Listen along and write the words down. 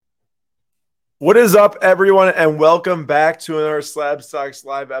What is up, everyone, and welcome back to another Slab Stocks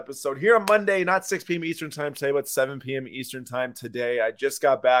Live episode here on Monday, not 6 p.m. Eastern Time today, but 7 p.m. Eastern Time today. I just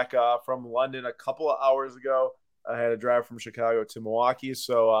got back from London a couple of hours ago. I had to drive from Chicago to Milwaukee,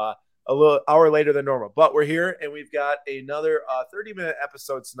 so a little hour later than normal. But we're here, and we've got another 30-minute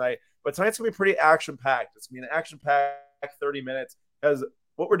episode tonight. But tonight's going to be pretty action-packed. It's going to be an action-packed 30 minutes, because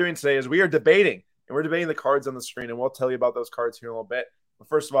what we're doing today is we are debating, and we're debating the cards on the screen, and we'll tell you about those cards here in a little bit. But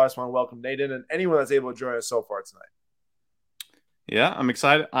first of all, I just want to welcome Nathan and anyone that's able to join us so far tonight. Yeah, I'm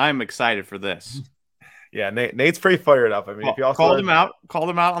excited. I'm excited for this. Yeah, Nate's pretty fired up. I mean, if you called him out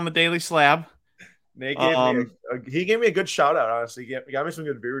on the Daily Slab. Nate gave me a good shout out. Honestly, he got me some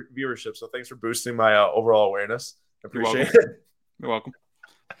good viewership. So thanks for boosting my overall awareness. I appreciate it. You're welcome.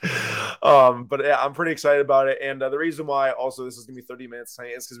 But yeah, I'm pretty excited about it. And the reason why also this is gonna be 30 minutes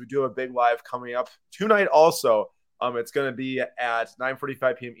tonight is because we do have a big live coming up tonight. Also, it's going to be at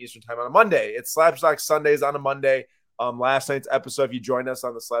 9:45 p.m. Eastern Time on a Monday. It's Slab Stocks Sundays on a Monday. Last night's episode, if you joined us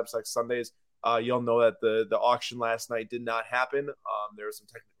on the Slab Stocks Sundays, you'll know that the auction last night did not happen. There were some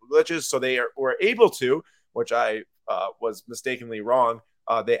technical glitches, so they were able to, which I was mistakenly wrong.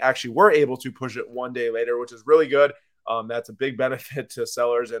 They actually were able to push it one day later, which is really good. That's a big benefit to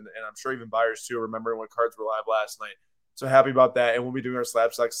sellers and I'm sure even buyers too, remembering what cards were live last night. So happy about that. And we'll be doing our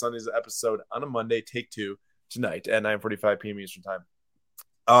Slab Stocks Sundays episode on a Monday, take two, tonight at 9:45 p.m. Eastern Time.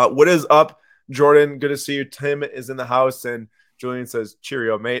 What is up, Jordan? Good to see you. Tim is in the house, and Julian says,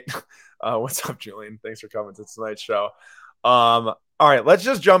 "Cheerio, mate." What's up, Julian? Thanks for coming to tonight's show. All right, let's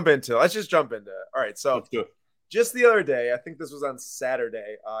just jump into it. All right, so just the other day, I think this was on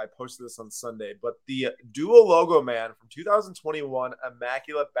Saturday. I posted this on Sunday, but the dual logo man from 2021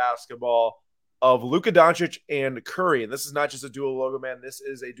 Immaculate Basketball of Luka Doncic and Curry. And this is not just a dual logo man. This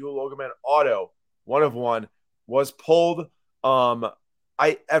is a dual logo man auto, one of one. Was pulled.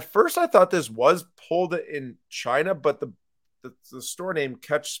 At first I thought this was pulled in China, but the store name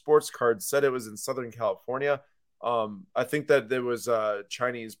Catch Sports Cards said it was in Southern California. I think that there was a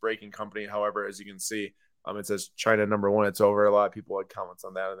Chinese breaking company. However, as you can see, it says China #1. It's over. A lot of people had comments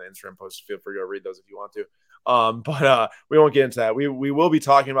on that in the Instagram post. Feel free to go read those if you want to. But we won't get into that. We will be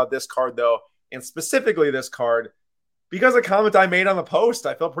talking about this card though, and specifically this card. Because of a comment I made on the post,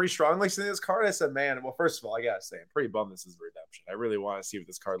 I felt pretty strongly seeing this card. I said, man, well, first of all, I got to say, I'm pretty bummed this is a redemption. I really want to see what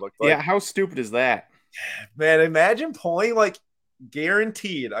this card looked like. Yeah, how stupid is that? Man, imagine pulling like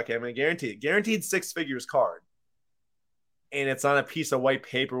guaranteed 6 figures card. And it's on a piece of white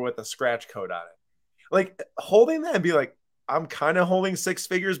paper with a scratch code on it. Like holding that and be like, I'm kind of holding 6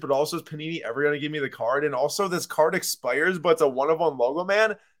 figures, but also is Panini ever going to give me the card? And also this card expires, but it's a one-of-one logo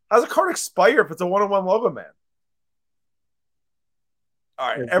man. How does a card expire if it's a one-of-one logo man? All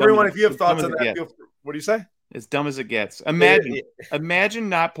right, everyone, if you have thoughts on that, what do you say? As dumb as it gets. Imagine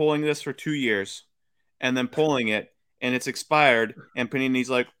not pulling this for 2 years and then pulling it and it's expired and Panini's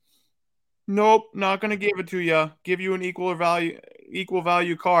like, nope, not going to give it to you. Give you an equal value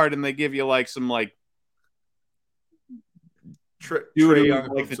card, and they give you like some like the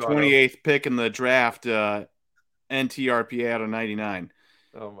 28th pick in the draft NTRPA out of 99.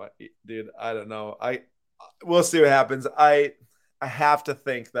 Oh my dude, I don't know. We'll see what happens. I have to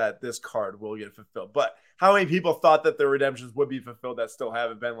think that this card will get fulfilled. But how many people thought that the redemptions would be fulfilled that still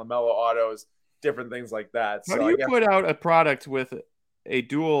haven't been? LaMelo autos, different things like that. How do you put out a product with a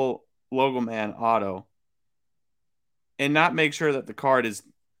dual logo man auto and not make sure that the card is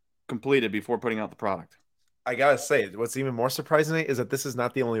completed before putting out the product? I got to say, what's even more surprising is that this is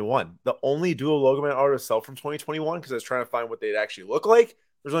not the only one. The only dual logo man auto to sell from 2021, because I was trying to find what they'd actually look like.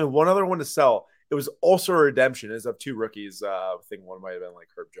 There's only one other one to sell. It was also a redemption. It's of 2 rookies. I think one might have been like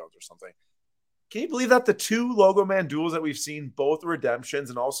Herb Jones or something. Can you believe that the 2 logo man duels that we've seen, both redemptions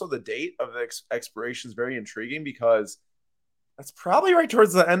and also the date of the expiration is very intriguing, because that's probably right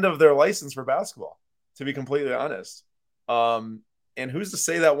towards the end of their license for basketball, to be completely honest. And who's to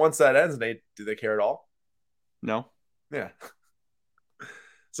say that once that ends, Nate, do they care at all? No. Yeah.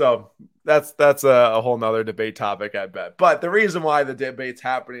 So that's a whole nother debate topic, I bet. But the reason why the debate's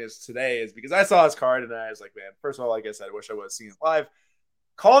happening today is because I saw his card and I was like, man, first of all, like I said, I wish I would have seen it live.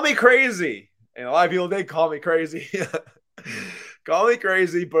 Call me crazy. And a lot of people did call me crazy. Call me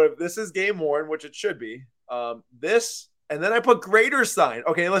crazy, but if this is game worn, which it should be, this, and then I put greater sign.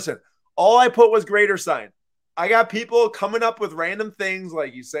 Okay, listen, all I put was greater sign. I got people coming up with random things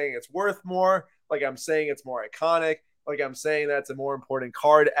like you saying it's worth more, like I'm saying it's more iconic, like I'm saying that's a more important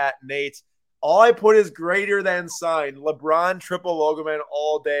card at Nate. All I put is greater than sign. LeBron triple logo man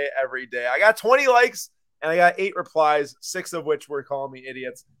all day, every day. I got 20 likes and I got 8 replies, 6 of which were calling me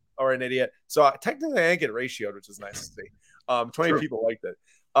idiots or an idiot. So technically I didn't get ratioed, which is nice to see. 20 people liked it.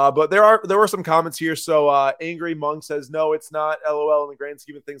 But there were some comments here. So Angry Monk says, no, it's not. LOL. In the grand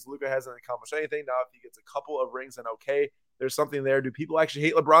scheme of things, Luka hasn't accomplished anything. Now, if he gets a couple of rings, then okay, there's something there. Do people actually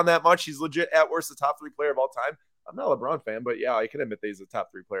hate LeBron that much? He's legit at worst the top 3 player of all time. I'm not a LeBron fan, but yeah, I can admit that he's the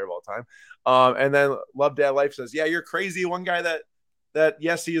top 3 player of all time. And then Love Dad Life says, yeah, you're crazy. One guy that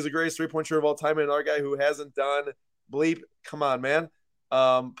yes, he is the greatest 3-point shooter of all time, and another guy who hasn't done bleep. Come on, man.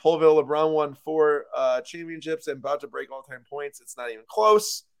 Polville, LeBron won 4 championships and about to break all-time points. It's not even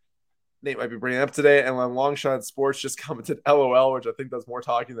close. Nate might be bringing it up today. And when Longshot Sports just commented LOL, which I think does more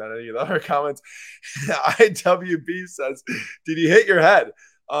talking than any of the other comments. IWB says, did you hit your head?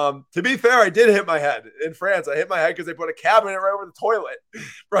 To be fair, I did hit my head in France. I hit my head because they put a cabinet right over the toilet.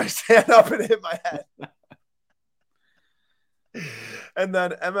 Bro, I stand up and hit my head. And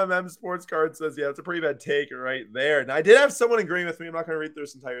then MMM Sports Card says, yeah, it's a pretty bad take right there. Now, I did have someone agreeing with me. I'm not going to read through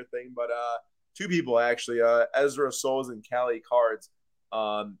this entire thing, but 2 people actually, Ezra Souls and Cali Cards.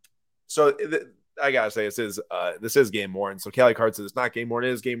 So I got to say, this is game worn. So Cali Cards says it's not game worn.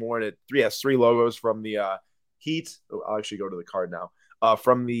 It is game worn. It has 3 logos from the Heat. Oh, I'll actually go to the card now.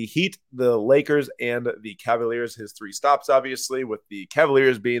 From the Heat, the Lakers, and the Cavaliers, his 3 stops, obviously, with the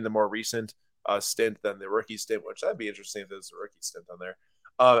Cavaliers being the more recent stint than the rookie stint, which that'd be interesting if there's a rookie stint on there.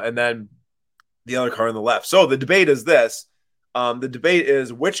 And then the other card on the left. So the debate is this. The debate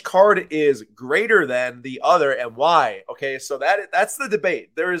is which card is greater than the other and why. Okay, so that's the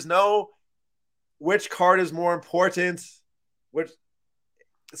debate. There is no which card is more important. I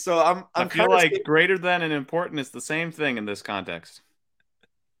feel like greater than and important is the same thing in this context.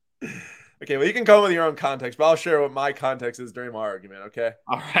 Okay, well, you can come with your own context, but I'll share what my context is during my argument. Okay.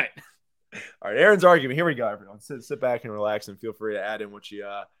 All right. All right, Aaron's argument. Here we go, everyone. Sit back and relax, and feel free to add in what you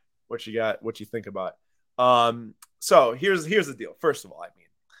got, what you think about. So here's the deal. First of all,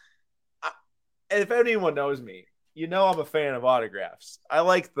 if anyone knows me, you know I'm a fan of autographs. I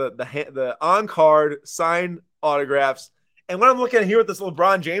like the on card signed autographs. And what I'm looking at here with this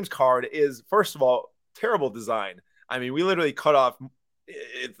LeBron James card is, first of all, terrible design. I mean, we literally cut off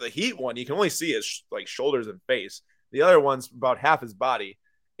the Heat one. You can only see his like shoulders and face. The other one's about half his body.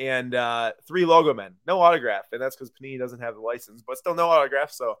 And 3 logo men, no autograph. And that's because Panini doesn't have the license, but still no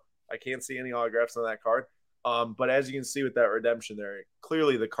autograph. So I can't see any autographs on that card. But as you can see with that redemption there,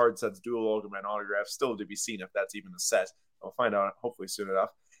 clearly the card set's dual logo man autographs, still to be seen if that's even a set. I'll find out hopefully soon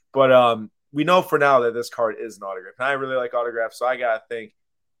enough. But we know for now that this card is an autograph. And I really like autographs, so I got to think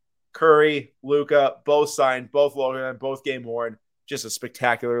Curry, Luka, both signed, both logo man, both game worn. Just a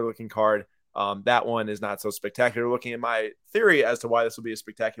spectacular looking card. That one is not so spectacular looking. In my theory as to why this will be a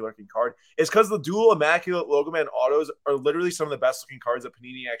spectacular looking card is because the dual immaculate logo man autos are literally some of the best looking cards that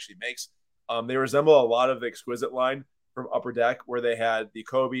Panini actually makes. They resemble a lot of the Exquisite line from Upper Deck, where they had the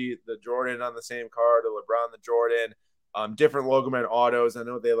Kobe, the Jordan on the same card, the LeBron, the Jordan, different logo man autos. I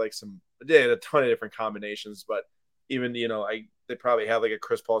know they had a ton of different combinations, but even they probably have like a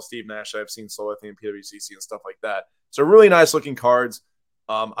Chris Paul, Steve Nash. I've seen Slow and PWCC and stuff like that. So really nice looking cards.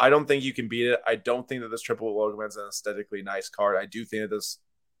 I don't think you can beat it. I don't think that this triple logo man is an aesthetically nice card. I do think that this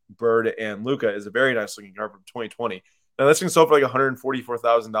Bird and Luka is a very nice looking card from 2020. Now this thing sold for like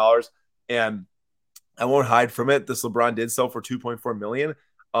 $144,000, and I won't hide from it. This LeBron did sell for $2.4 million.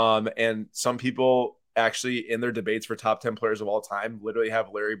 And some people actually in their debates for top 10 players of all time literally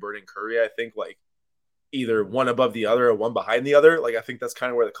have Larry Bird and Curry. I think like either one above the other or one behind the other. Like I think that's kind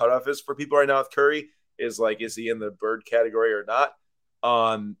of where the cutoff is for people right now with Curry. Is like, is he in the Bird category or not?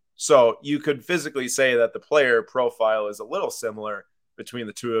 So you could physically say that the player profile is a little similar between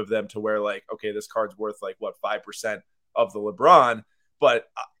the two of them to where like, okay, this card's worth like what, 5% of the LeBron. But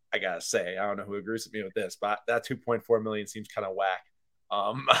I gotta say, I don't know who agrees with me with this, but that 2.4 million seems kind of whack.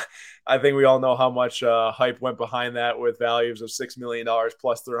 I think we all know how much hype went behind that with values of $6 million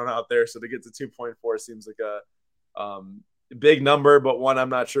plus thrown out there. So to get to 2.4 seems like a big number, but one I'm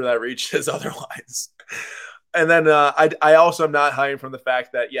not sure that reaches otherwise. And then I also am not hiding from the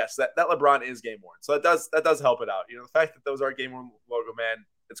fact that yes, that LeBron is game worn, so that does help it out. The fact that those are game worn logo man,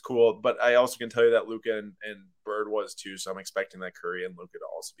 it's cool. But I also can tell you that Luka and Bird was too, so I'm expecting that Curry and Luka to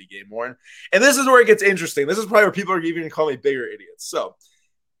also be game worn. And this is where it gets interesting. This is probably where people are even going to call me bigger idiots. So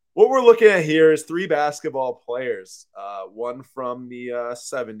what we're looking at here is 3 basketball players. One from the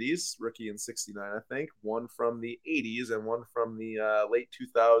 70s, rookie in 69, I think. One from the 80s, and one from the late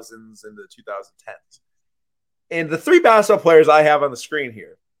 2000s into the 2010s. And the 3 basketball players I have on the screen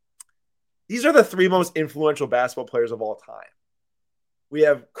here, these are the 3 most influential basketball players of all time. We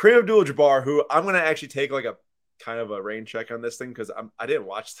have Kareem Abdul-Jabbar, who I'm going to actually take like a kind of a rain check on this thing because I didn't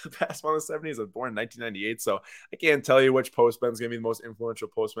watch the basketball in the 70s. I was born in 1998, so I can't tell you which postman's going to be the most influential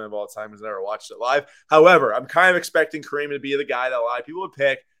postman of all time because I never watched it live. However, I'm kind of expecting Kareem to be the guy that a lot of people would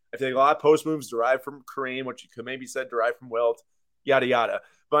pick. I think a lot of post moves derive from Kareem, which you could maybe said derived from Wilt, yada, yada.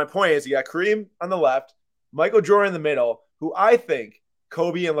 But my point is you got Kareem on the left, Michael Jordan in the middle, who I think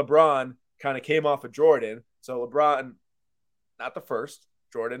Kobe and LeBron kind of came off of Jordan. So LeBron, not the first,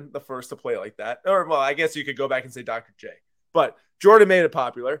 Jordan, the first to play like that. Or, well, I guess you could go back and say Dr. J. But Jordan made it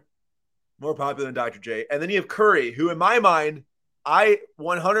popular, more popular than Dr. J. And then you have Curry, who in my mind, I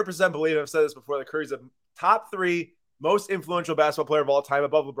 100% believe, I've said this before, that Curry's a top 3 most influential basketball player of all time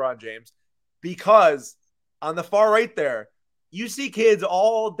above LeBron James. Because on the far right there, you see kids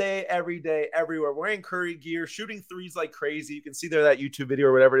all day, every day, everywhere, wearing Curry gear, shooting threes like crazy. You can see there that YouTube video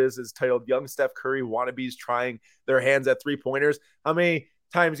or whatever it is titled Young Steph Curry Wannabes Trying Their Hands at Three-Pointers. How many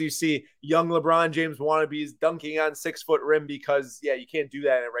times you see young LeBron James wannabes dunking on 6-foot rim because, yeah, you can't do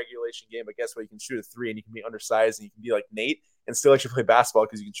that in a regulation game, but guess what? You can shoot a 3 and you can be undersized and you can be like Nate and still actually play basketball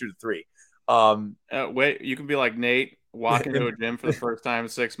because you can shoot a 3. Wait, you can be like Nate, walk into a gym for the first time in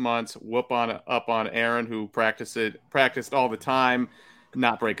 6 months, whoop up on Aaron, who practiced all the time,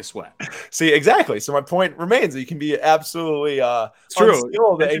 not break a sweat. See, exactly. So my point remains that you can be absolutely it's true.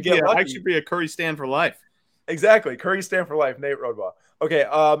 I should be a Curry stand for life. Exactly. Curry stand for life. Nate Roadball. Okay.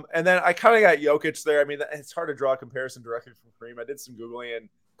 And then I kind of got Jokic there. I mean, it's hard to draw a comparison directly from Kareem. I did some Googling, and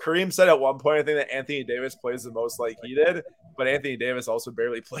Kareem said at one point, I think that Anthony Davis plays the most like he did, but Anthony Davis also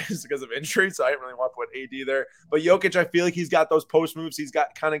barely plays because of injury. So I didn't really want to put AD there. But Jokic, I feel like he's got those post moves. He's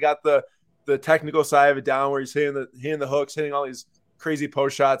got the technical side of it down where he's hitting the hooks, hitting all these crazy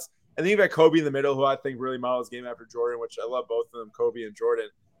post shots. And then you've got Kobe in the middle, who I think really models game after Jordan, which I love both of them, Kobe and Jordan.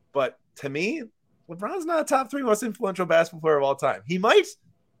 But to me, LeBron's not a top 3 most influential basketball player of all time. He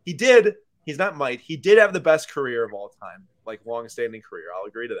did have the best career of all time, like long-standing career. I'll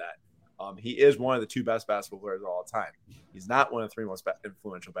agree to that. He is one of the 2 best basketball players of all time. He's not one of the 3 most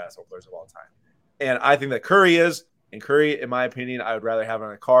influential basketball players of all time. And I think that Curry is, and Curry, in my opinion, I would rather have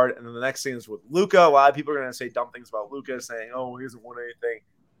on a card. And then the next thing is with Luka. A lot of people are going to say dumb things about Luka, saying, oh, he hasn't won anything.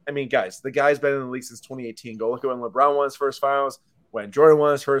 I mean, guys, the guy's been in the league since 2018. Go look at when LeBron won his first finals, when Jordan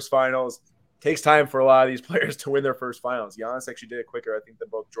won his first finals. Takes time for a lot of these players to win their first finals. Giannis actually did it quicker, I think, than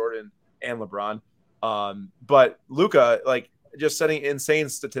both Jordan and LeBron. But Luka, like, just setting insane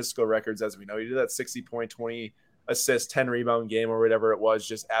statistical records, as we know. He did that 60-point, 20 assist, 10 rebound game or whatever it was,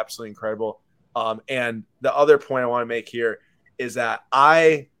 just absolutely incredible. And the other point I want to make here is that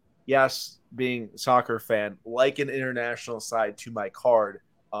being a soccer fan, like an international side to my card.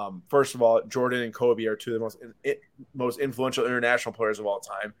 First of all, Jordan and Kobe are 2 of the most influential international players of all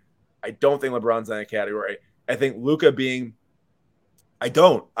time. I don't think LeBron's in that category. I think Luka being – I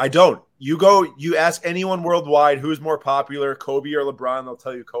don't. You ask anyone worldwide who's more popular, Kobe or LeBron, they'll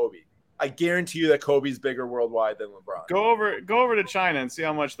tell you Kobe. I guarantee you that Kobe's bigger worldwide than LeBron. Go over to China and see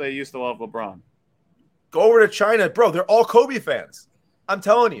how much they used to love LeBron. Go over to China, bro. They're all Kobe fans. I'm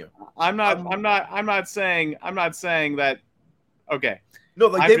telling you. I'm not saying that. Okay. No,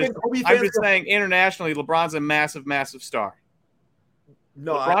 like they've been Kobe fans. I'm just saying internationally, LeBron's a massive, massive star.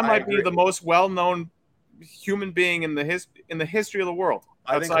 No, LeBron might be the most well-known human being in the history of the world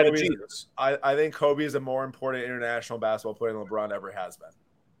outside of Jesus. I think Kobe is a more important international basketball player than LeBron ever has been.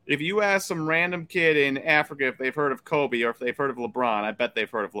 If you ask some random kid in Africa if they've heard of Kobe or if they've heard of LeBron, I bet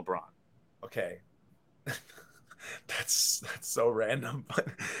they've heard of LeBron. Okay. That's so random. But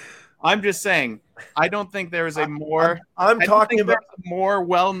I'm just saying, I don't think there is a more more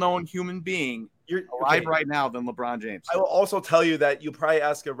well-known human being alive right now than LeBron James. I will also tell you that you probably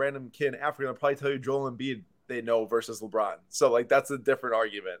ask a random kid in Africa, they'll probably tell you Joel Embiid they know versus LeBron. So, like, that's a different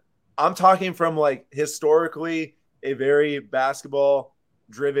argument. I'm talking from, like, historically a very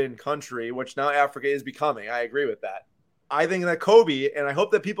basketball-driven country, which now Africa is becoming. I agree with that. I think that Kobe, and I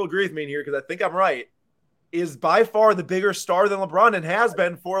hope that people agree with me in here because I think I'm right, is by far the bigger star than LeBron and has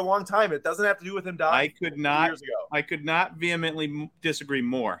been for a long time. It doesn't have to do with him dying years ago. I could not vehemently disagree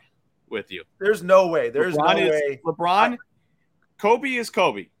more with you. There's no way. LeBron, Kobe is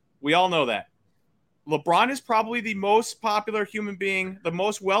Kobe. We all know that. LeBron is probably the most popular human being, the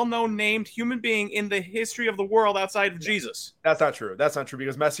most well-known named human being in the history of the world outside of Jesus. That's not true. That's not true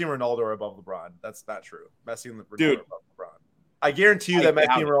because Messi and Ronaldo are above LeBron. That's not true. Messi and Ronaldo are above LeBron. I guarantee you that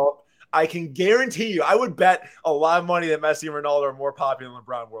Messi and Ronaldo – I can guarantee you, I would bet a lot of money that Messi and Ronaldo are more popular than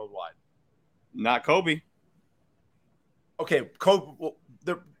LeBron worldwide. Not Kobe. Okay, Kobe. Well,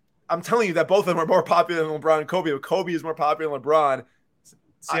 I'm telling you that both of them are more popular than LeBron and Kobe, but Kobe is more popular than LeBron.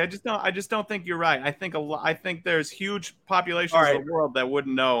 See, I just don't think you're right. I think there's huge populations of the world that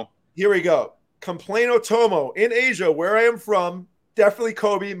wouldn't know. Here we go. Complaino Tomo in Asia, where I am from, definitely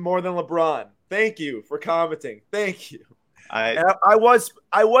Kobe more than LeBron. Thank you for commenting. Thank you. I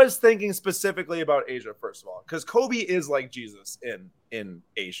was thinking specifically about Asia first of all, because Kobe is like Jesus in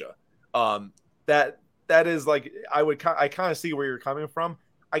Asia. That is like I kind of see where you're coming from.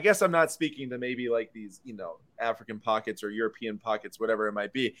 I guess I'm not speaking to maybe like these, African pockets or European pockets, whatever it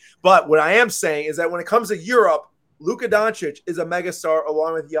might be. But what I am saying is that when it comes to Europe, Luka Doncic is a megastar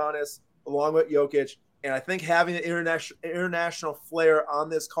along with Giannis, along with Jokic. And I think having an international flair on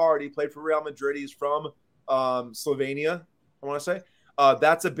this card, he played for Real Madrid. He's from Slovenia, I want to say.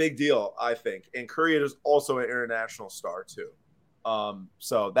 That's a big deal, I think. And Curry is also an international star too.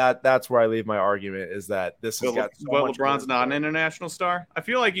 So that's where I leave my argument, is that this has got so much. LeBron's not an international star. I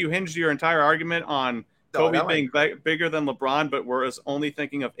feel like you hinged your entire argument on Kobe being bigger than LeBron, but we're only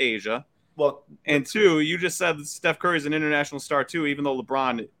thinking of Asia. Well, and two, you just said that Steph Curry is an international star too, even though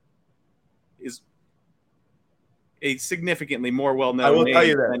LeBron is a significantly more well-known. I will tell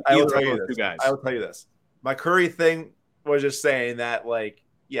you that. I will tell you this. My Curry thing was just saying that, like,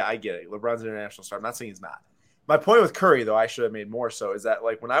 yeah, I get it. LeBron's an international star. I'm not saying he's not. My point with Curry, though, I should have made more so, is that,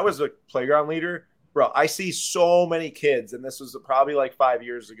 like, when I was a playground leader, bro, I see so many kids, and this was probably like 5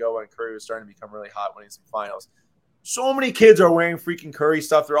 years ago when Curry was starting to become really hot, winning some finals. So many kids are wearing freaking Curry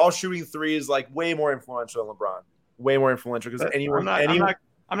stuff. They're all shooting threes, like, way more influential than LeBron. Way more influential, because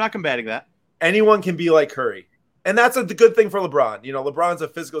I'm not combating that. Anyone can be like Curry. And that's the good thing for LeBron. LeBron's a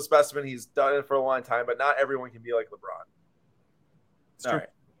physical specimen. He's done it for a long time, but not everyone can be like LeBron. It's true. Right.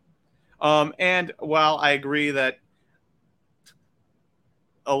 And while I agree that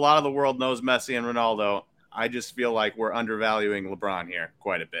a lot of the world knows Messi and Ronaldo, I just feel like we're undervaluing LeBron here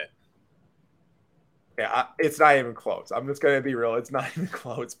quite a bit. Yeah, it's not even close. I'm just going to be real. It's not even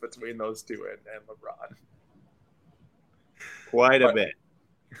close between those two and LeBron. Quite a bit.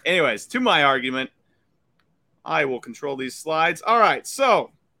 Anyways, to my argument, I will control these slides. All right,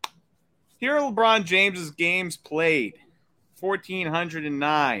 so here are LeBron James's games played.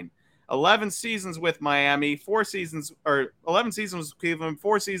 1,409. 11 seasons with Miami, 11 seasons with Cleveland,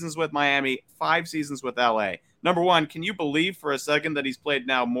 4 seasons with Miami, 5 seasons with LA. Number one, can you believe for a second that he's played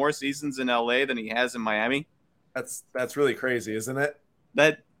now more seasons in LA than he has in Miami? That's really crazy, isn't it?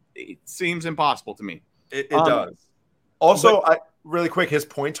 It seems impossible to me. It does. Also, really quick, his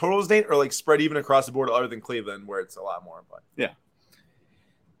point totals, Nate, are like spread even across the board other than Cleveland, where it's a lot more. But yeah.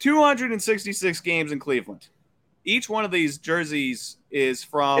 266 games in Cleveland. Each one of these jerseys is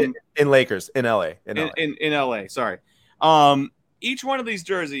from in Lakers in LA. In LA, sorry. Each one of these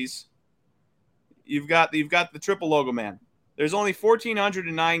jerseys, you've got the triple logo man. There's only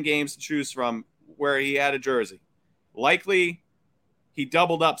 1,409 games to choose from where he had a jersey. Likely, he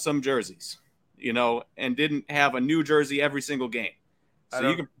doubled up some jerseys, and didn't have a new jersey every single game.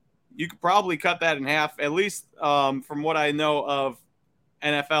 So you could probably cut that in half. At least from what I know of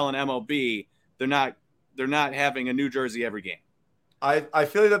NFL and MLB, they're not having a new jersey every game. I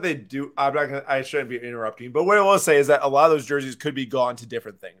feel like that they do. I shouldn't be interrupting, but what I will say is that a lot of those jerseys could be gone to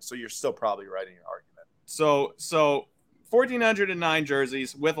different things. So you're still probably right in your argument. So 1,409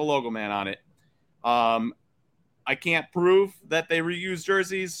 jerseys with a logo man on it. I can't prove that they reuse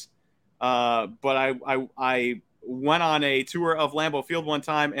jerseys, but I went on a tour of Lambeau Field one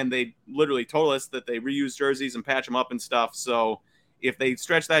time, and they literally told us that they reuse jerseys and patch them up and stuff. So if they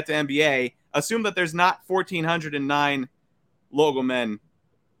stretch that to NBA, assume that there's not 1,409 logo men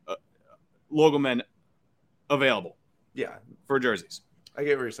available. Yeah, for jerseys. I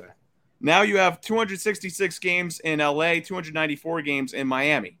get what you're saying. Now you have 266 games in LA, 294 games in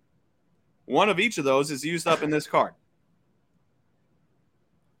Miami. One of each of those is used up in this card.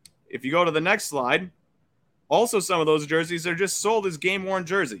 If you go to the next slide, also some of those jerseys are just sold as game-worn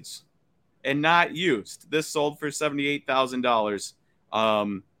jerseys and not used. This sold for $78,000.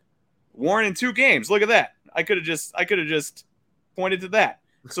 Worn in 2 games. Look at that. I could have just pointed to that.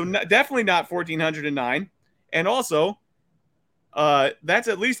 So definitely not 1,409. And also, that's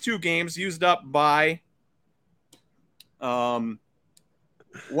at least 2 games used up by one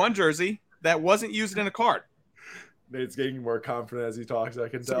jersey that wasn't used in a card. Nate's getting more confident as he talks, I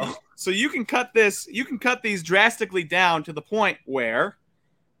can tell. So you can cut these drastically down to the point where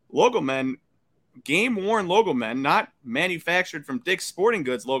logo men, game-worn logo men, not manufactured from Dick's Sporting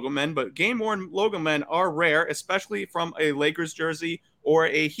Goods logo men, but game-worn logo men are rare, especially from a Lakers jersey or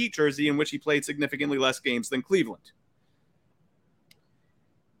a Heat jersey in which he played significantly less games than Cleveland.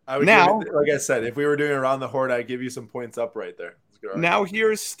 Like I said, if we were doing around the horn, I'd give you some points up right there. Now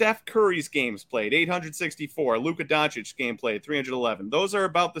here's Steph Curry's games played, 864. Luka Doncic game played, 311. Those are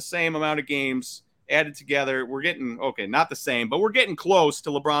about the same amount of games added together. We're getting, not the same, but we're getting close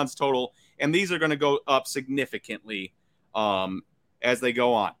to LeBron's total And these are going to go up significantly as they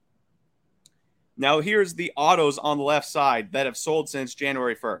go on. Now, here's the autos on the left side that have sold since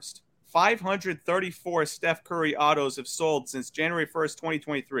January 1st. 534 Steph Curry autos have sold since January 1st,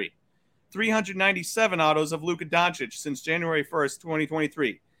 2023. 397 autos of Luka Doncic since January 1st,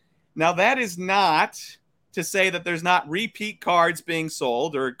 2023. Now, that is not to say that there's not repeat cards being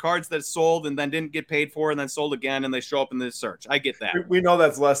sold or cards that sold and then didn't get paid for and then sold again and they show up in the search. I get that. We know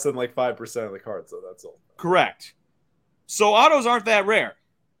that's less than like 5% of the cards, so that's all. Correct. So autos aren't that rare.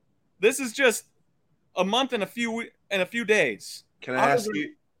 This is just a month and a few days. Can I ask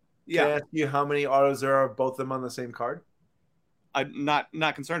you? Yeah. Can I ask you how many autos there are of both of them on the same card? I'm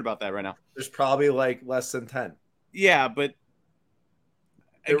not concerned about that right now. There's probably like less than 10. Yeah, but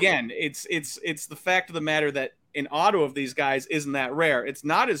again, it's the fact of the matter that an auto of these guys isn't that rare. It's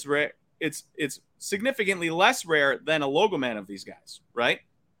not as rare. It's significantly less rare than a logo man of these guys, right?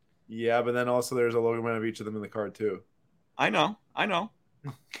 Yeah, but then also there's a logo man of each of them in the card too. I know.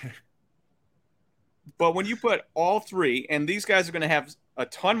 But when you put all three, and these guys are going to have a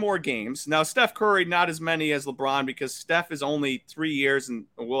ton more games. Now, Steph Curry, not as many as LeBron because Steph is only 3 years, and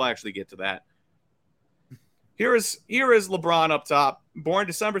we'll actually get to that. Here is LeBron up top, born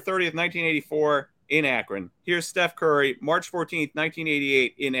December 30th, 1984 in Akron. Here's Steph Curry, March 14th,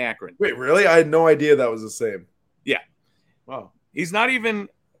 1988 in Akron. Wait, really? I had no idea that was the same. Yeah. Wow. He's 3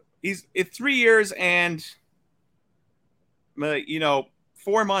 years and,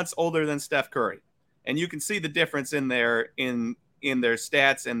 4 months older than Steph Curry. And you can see the difference in their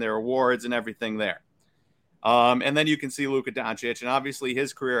stats and their awards and everything there. And then you can see Luka Doncic, and obviously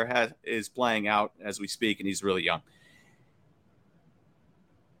his career is playing out as we speak, and he's really young.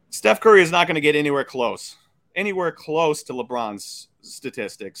 Steph Curry is not going to get anywhere close to LeBron's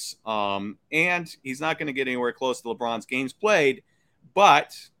statistics, and he's not going to get anywhere close to LeBron's games played,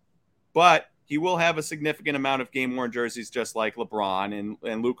 but he will have a significant amount of game-worn jerseys just like LeBron,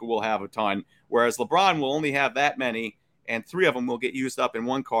 and Luka will have a ton, whereas LeBron will only have that many, and 3 of them will get used up in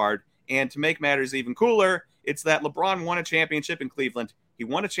one card. And to make matters even cooler, it's that LeBron won a championship in Cleveland. He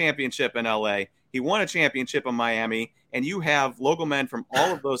won a championship in LA. He won a championship in Miami. And you have logo men from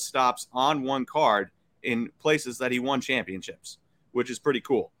all of those stops on one card in places that he won championships, which is pretty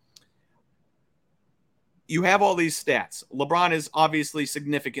cool. You have all these stats. LeBron is obviously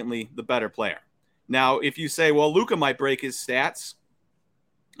significantly the better player. Now, if you say, well, Luka might break his stats.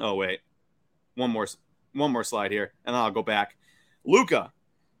 Oh, wait. One more slide here, and then I'll go back. Luka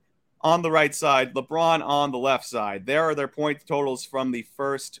on the right side, LeBron on the left side. There are their point totals from the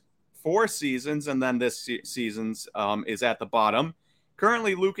first 4 seasons, and then this season's is at the bottom.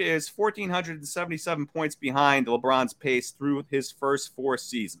 Currently, Luka is 1,477 points behind LeBron's pace through his first 4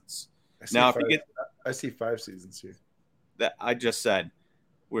 seasons. I see 5 seasons here. That I just said.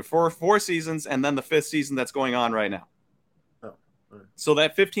 We're 4 seasons, and then the 5th season that's going on right now. Oh, right. So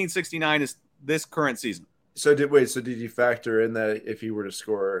that 1,569 is this current season. So did you factor in that if he were to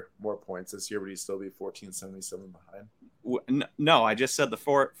score more points this year, would he still be 1,477 behind? No, I just said the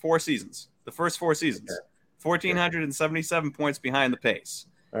four seasons. The first 4 seasons. Okay. 1,477 points behind the pace.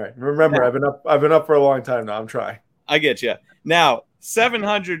 All right. Remember, now, I've been up for a long time now. I'm trying. I get you. Now,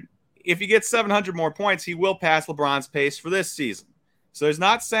 700. If he gets 700 more points, he will pass LeBron's pace for this season. So it's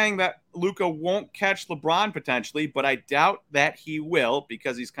not saying that Luka won't catch LeBron potentially, but I doubt that he will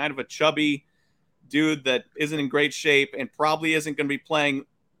because he's kind of a chubby dude that isn't in great shape and probably isn't going to be playing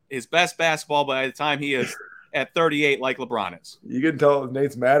his best basketball by the time he is at 38 like LeBron is. You can tell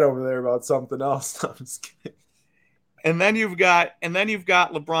Nate's mad over there about something else. I'm just kidding. And then you've got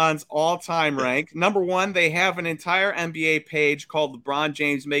LeBron's all-time rank. Number 1, they have an entire NBA page called LeBron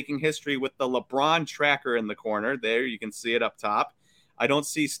James Making History with the LeBron tracker in the corner. There, you can see it up top. I don't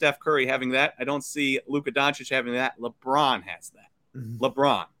see Steph Curry having that. I don't see Luka Doncic having that. LeBron has that. Mm-hmm.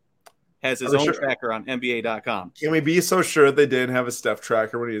 LeBron has his own tracker on NBA.com. Can we be so sure they didn't have a Steph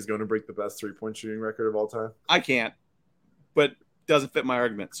tracker when he was going to break the best three-point shooting record of all time? I can't, but doesn't fit my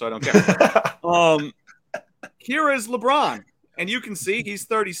argument, so I don't care. Here is LeBron, and you can see he's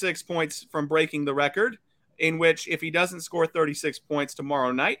 36 points from breaking the record, in which if he doesn't score 36 points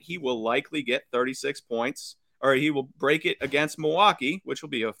tomorrow night, he will likely get 36 points, or he will break it against Milwaukee, which will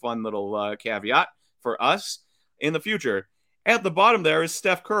be a fun little caveat for us in the future. At the bottom there is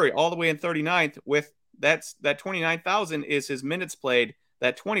Steph Curry, all the way in 39th, with that 29,000 is his minutes played,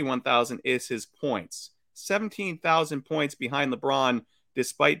 that 21,000 is his points. 17,000 points behind LeBron,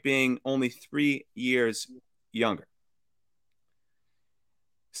 despite being only 3 years younger.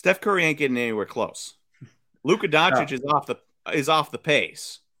 Steph Curry ain't getting anywhere close. Luka Doncic is off the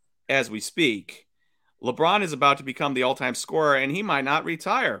pace as we speak. LeBron is about to become the all-time scorer, and he might not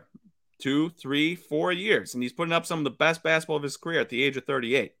retire 2, 3, 4 years, and he's putting up some of the best basketball of his career at the age of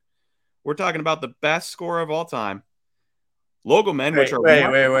 38. We're talking about the best scorer of all time. Logo men, which are wait.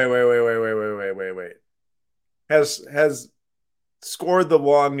 Has scored the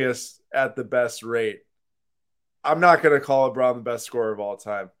longest at the best rate. I'm not going to call LeBron the best scorer of all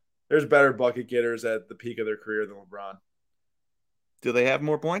time. There's better bucket getters at the peak of their career than LeBron. Do they have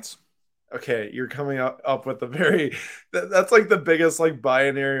more points? Okay, you're coming up with a very that's like the biggest like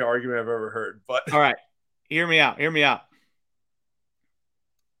binary argument I've ever heard. But all right, hear me out.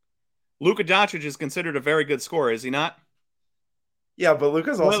 Luka Doncic is considered a very good scorer, is he not? Yeah, but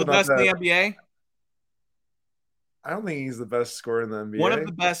Luka's also one of the best in the NBA. I don't think he's the best scorer in the NBA. One of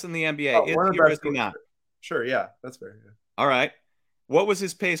the best in the NBA. Is he not? Sure, yeah, that's fair. Yeah. All right. What was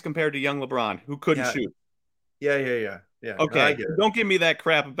his pace compared to young LeBron, who couldn't shoot? Yeah. Okay, don't give me that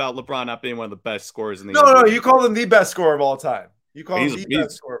crap about LeBron not being one of the best scorers in the NBA. No, you call him the best scorer of all time. You call him the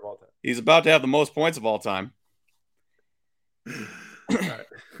best scorer of all time. He's about to have the most points of all time.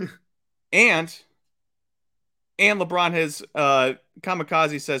 And LeBron has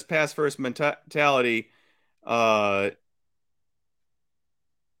Kamikaze says pass first mentality. I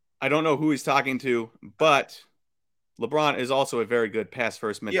don't know who he's talking to, but LeBron is also a very good pass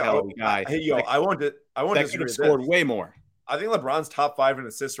first mentality guy. I won't could have scored way more. I think LeBron's top 5 in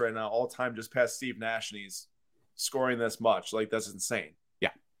assists right now, all time, just past Steve Nash, and he's scoring this much. Like, that's insane. Yeah,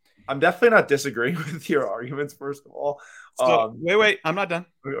 I'm definitely not disagreeing with your arguments. First of all, so, wait, I'm not done.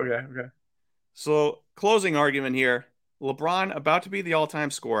 Okay. So, closing argument here: LeBron about to be the all-time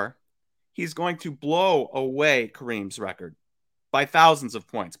scorer. He's going to blow away Kareem's record by thousands of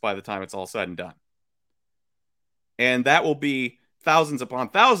points by the time it's all said and done. And that will be thousands upon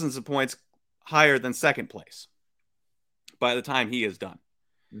thousands of points higher than second place by the time he is done.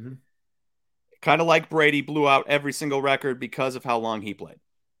 Mm-hmm. Kind of like Brady blew out every single record because of how long he played.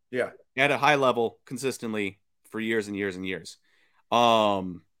 Yeah. At a high level consistently for years and years and years.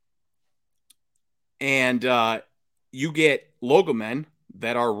 You get logo men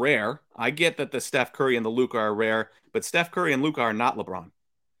that are rare. I get that the Steph Curry and the Luka are rare, but Steph Curry and Luka are not LeBron.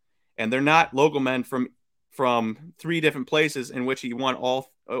 And they're not logo men from 3 different places in which he won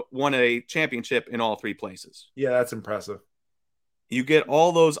a championship in all 3 places. Yeah, that's impressive. You get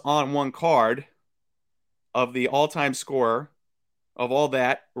all those on one card of the all-time scorer of all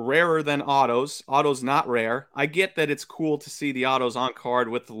that, rarer than autos. Autos not rare. I get that it's cool to see the autos on card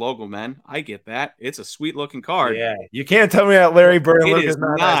with the logo men. I get that. It's a sweet-looking card. Yeah, you can't tell me that Larry Bird and Luka is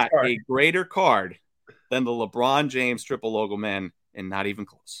not a greater card than the LeBron James triple logo men, and not even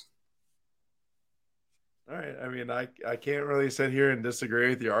close. All right. I mean, I can't really sit here and disagree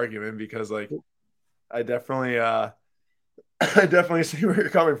with your argument because, like, I definitely see where you're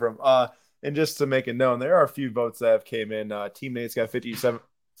coming from. And just to make it known, there are a few votes that have came in. Team Nate's got 57%.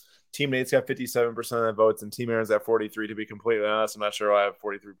 Team Nate's got 57% of the votes, and Team Aaron's at 43%. To be completely honest, I'm not sure why I have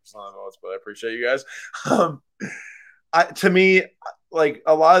 43% of the votes, but I appreciate you guys. To me, like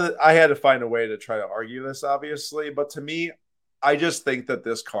a lot of I had to find a way to try to argue this, obviously, but to me, I just think that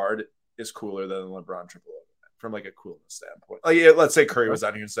this card is cooler than the LeBron triple from like a coolness standpoint. Like, let's say Curry was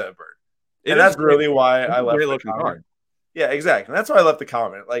on here instead of Bird, and that's really why I left the comment. Yeah, exactly. And that's why I left the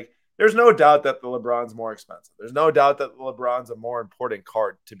comment. Like, there's no doubt that the LeBron's more expensive. There's no doubt that the LeBron's a more important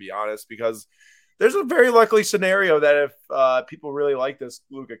card, to be honest, because there's a very likely scenario that if people really like this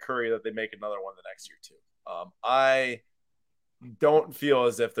Luka Curry, that they make another one the next year too. I don't feel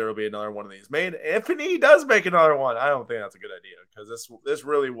as if there will be another one of these made. If he does make another one, I don't think that's a good idea because this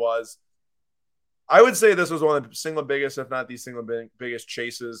really was. I would say this was one of the single biggest, if not the single biggest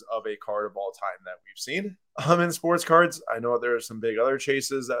chases of a card of all time that we've seen in sports cards. I know there are some big other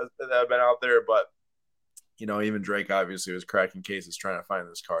chases that have been out there, but, you know, even Drake obviously was cracking cases trying to find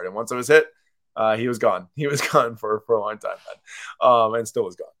this card. And once it was hit, he was gone. He was gone for a long time, and still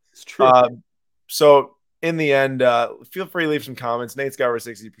was gone. It's true. So in the end, feel free to leave some comments. Nate's got over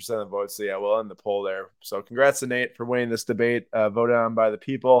 60% of the votes. So, yeah, we'll end the poll there. So congrats to Nate for winning this debate, voted on by the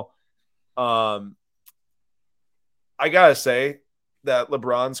people. I gotta say that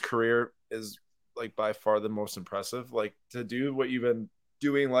LeBron's career is like by far the most impressive. Like to do what you've been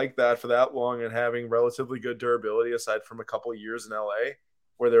doing like that for that long and having relatively good durability aside from a couple of years in LA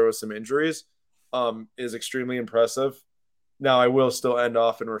where there was some injuries is extremely impressive. Now I will still end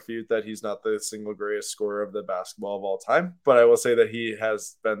off and refute that he's not the single greatest scorer of the basketball of all time, but I will say that he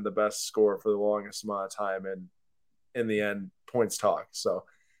has been the best scorer for the longest amount of time. And in the end, points talk. So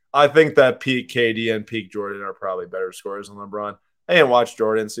I think that peak KD and peak Jordan are probably better scorers than LeBron. I didn't watch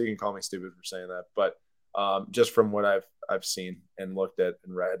Jordan, so you can call me stupid for saying that. But just from what I've seen and looked at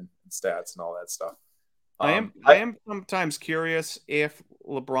and read and stats and all that stuff, I am sometimes curious if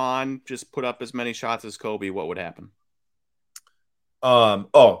LeBron just put up as many shots as Kobe, what would happen?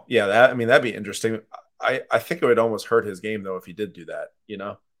 Oh yeah, that'd be interesting. I think it would almost hurt his game though if he did do that.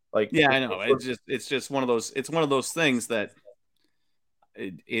 Like Yeah, I know. It's just one of those things that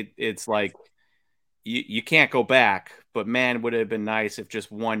it's like you can't go back. But man, would it have been nice if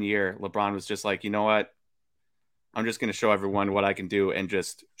just 1 year LeBron was just like, you know what? I'm just going to show everyone what I can do and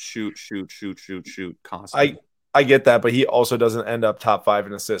just shoot constantly. I get that, but he also doesn't end up top 5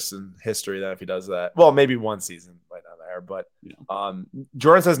 in assists in history. Then if he does that, well, maybe one season might not there. But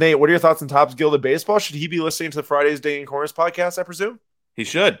Jordan says, Nate, what are your thoughts on Topps Gilded Baseball? Should he be listening to the Fridays Dinging Corners podcast? I presume he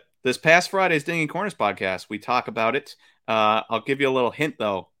should. This past Friday's Dinging Corners podcast, we talk about it. I'll give you a little hint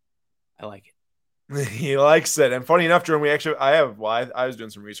though. I like it. He likes it. And funny enough, Jordan, I was doing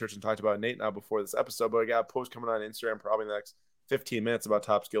some research and talked about Nate now before this episode, but I got a post coming on Instagram probably in the next 15 minutes about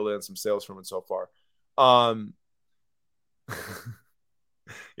Topps Gilded and some sales from it so far.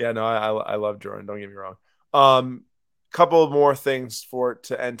 Yeah, no, I love Jordan. Don't get me wrong. Couple more things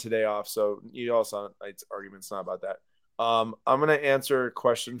to end today off. So you all saw Knight's arguments, not about that. I'm gonna answer a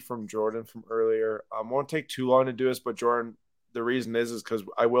question from Jordan from earlier. Won't take too long to do this, but Jordan, the reason is because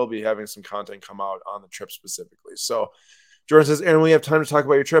I will be having some content come out on the trip specifically. So Jordan says, Aaron, we have time to talk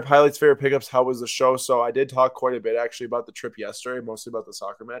about your trip, highlights, favorite pickups. How was the show? So I did talk quite a bit actually about the trip yesterday, mostly about the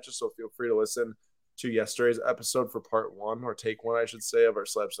soccer matches. So feel free to listen to yesterday's episode for part 1 or take 1, I should say, of our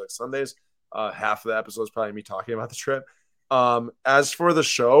Slabstox Sundays. Half of the episode is probably me talking about the trip. As for the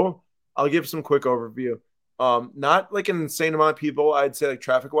show, I'll give some quick overview. Not like an insane amount of people, I'd say, like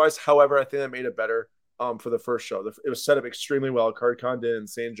traffic wise. However, I think that made it better for the first show. It was set up extremely well. CardCon did an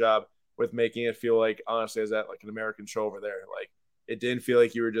insane job with making it feel like, honestly, is that like an American show over there? Like, it didn't feel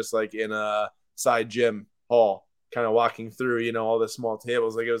like you were just like in a side gym hall, kind of walking through, all the small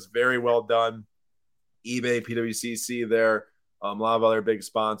tables. Like, it was very well done. eBay, PWCC there, a lot of other big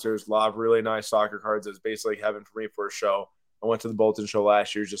sponsors, a lot of really nice soccer cards. It's basically heaven for me for a show. I went to the Bolton show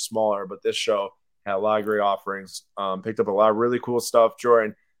last year, just smaller, but this show had a lot of great offerings. Picked up a lot of really cool stuff.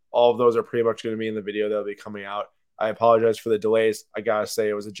 Jordan, all of those are pretty much going to be in the video that'll be coming out. I apologize for the delays. I gotta say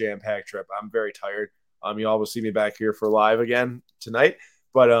it was a jam-packed trip. I'm very tired. You all will see me back here for live again tonight,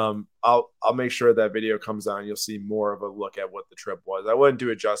 but I'll make sure that video comes on. You'll see more of a look at what the trip was. I wouldn't do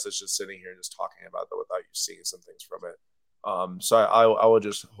it justice just sitting here and just talking about that without you seeing some things from it. So I will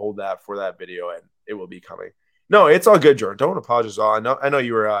just hold that for that video, and it will be coming. No, it's all good, Jordan. Don't apologize at all. I know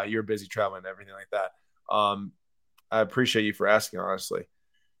you were busy traveling and everything like that. I appreciate you for asking, honestly.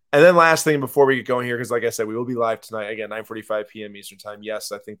 And then last thing before we get going here, because like I said, we will be live tonight again, 9:45 p.m. Eastern time.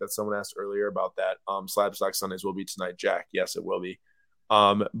 Yes, I think that someone asked earlier about that. Slabstox Sundays will be tonight, Jack. Yes, it will be.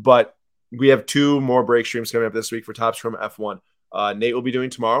 But we have 2 more break streams coming up this week for Topps from F1. Nate will be doing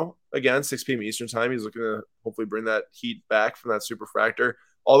tomorrow again, 6 p.m. Eastern time. He's looking to hopefully bring that heat back from that Superfractor.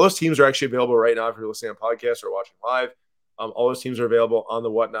 All those teams are actually available right now if you're listening on podcast or watching live. All those teams are available on the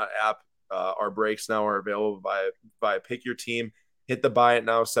Whatnot app. Our breaks now are available by pick your team. Hit the buy it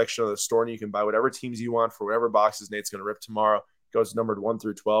now section of the store, and you can buy whatever teams you want for whatever boxes Nate's going to rip tomorrow. It goes numbered 1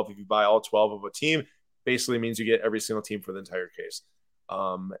 through 12. If you buy all 12 of a team, basically means you get every single team for the entire case.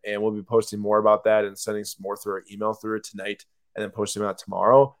 And we'll be posting more about that and sending some more through our email through it tonight and then posting them out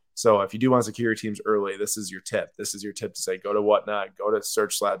tomorrow. So if you do want to secure your teams early, this is your tip. This is your tip to say, go to Whatnot, go to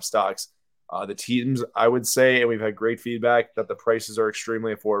search Slabstox. The teams, I would say, and we've had great feedback that the prices are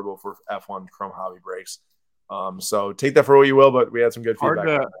extremely affordable for F1 Chrome Hobby breaks. So take that for what you will, but we had some good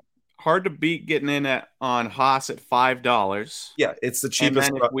feedback. Hard to beat getting in on Haas at $5. Yeah, it's the cheapest.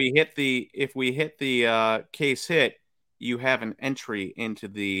 And then if we hit the case hit, you have an entry into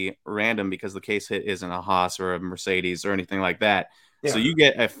the random because the case hit isn't a Haas or a Mercedes or anything like that. Yeah. So you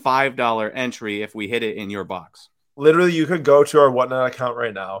get a $5 entry if we hit it in your box. Literally, you could go to our Whatnot account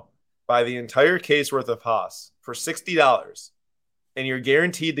right now, buy the entire case worth of Haas for $60. And you're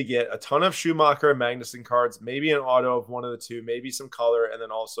guaranteed to get a ton of Schumacher and Magnussen cards, maybe an auto of one of the 2, maybe some color, and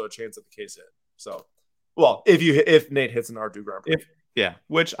then also a chance at the case hit. So, well, if Nate hits an R2 Grand Prix.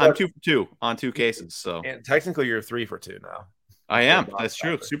 Which I'm 2 for 2 on 2 cases. So, and technically you're 3 for 2 now. I am. That's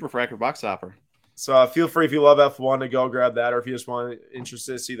true. Superfractor box topper. So feel free if you love F1 to go grab that, or if you just want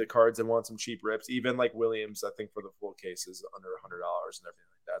interested to see the cards and want some cheap rips, even like Williams, I think for the full case is under $100 and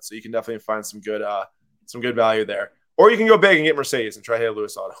everything like that. So you can definitely find some good value there. Or you can go big and get Mercedes and try to hit a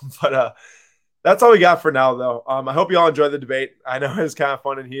Lewis Auto. But that's all we got for now, though. I hope you all enjoyed the debate. I know it was kind of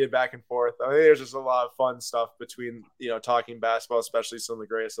fun and heated back and forth. I think there's just a lot of fun stuff between, talking basketball, especially some of the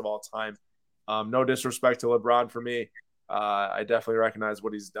greatest of all time. No disrespect to LeBron for me. I definitely recognize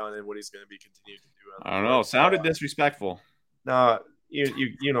what he's done and what he's going to be continuing to do. I don't know. Sounded disrespectful. No,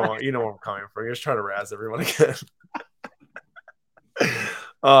 you know where I'm coming from. You're just trying to razz everyone again.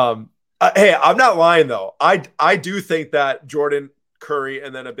 Hey, I'm not lying though. I do think that Jordan, Curry,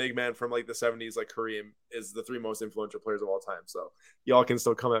 and then a big man from like the 70s, like Kareem, is the three most influential players of all time. So y'all can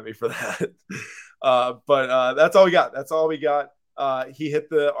still come at me for that. But that's all we got. That's all we got. He hit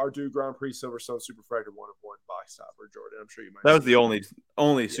the Ardu Grand Prix Silverstone Superfractor 1 of 1 box topper, Jordan. I'm sure you might. That was the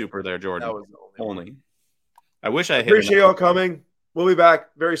only super there, Jordan. That was the only. I wish I appreciate y'all coming. We'll be back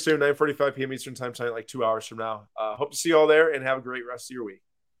very soon, 9:45 p.m. Eastern time tonight, like 2 hours from now. Hope to see you all there and have a great rest of your week.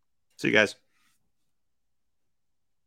 See you guys.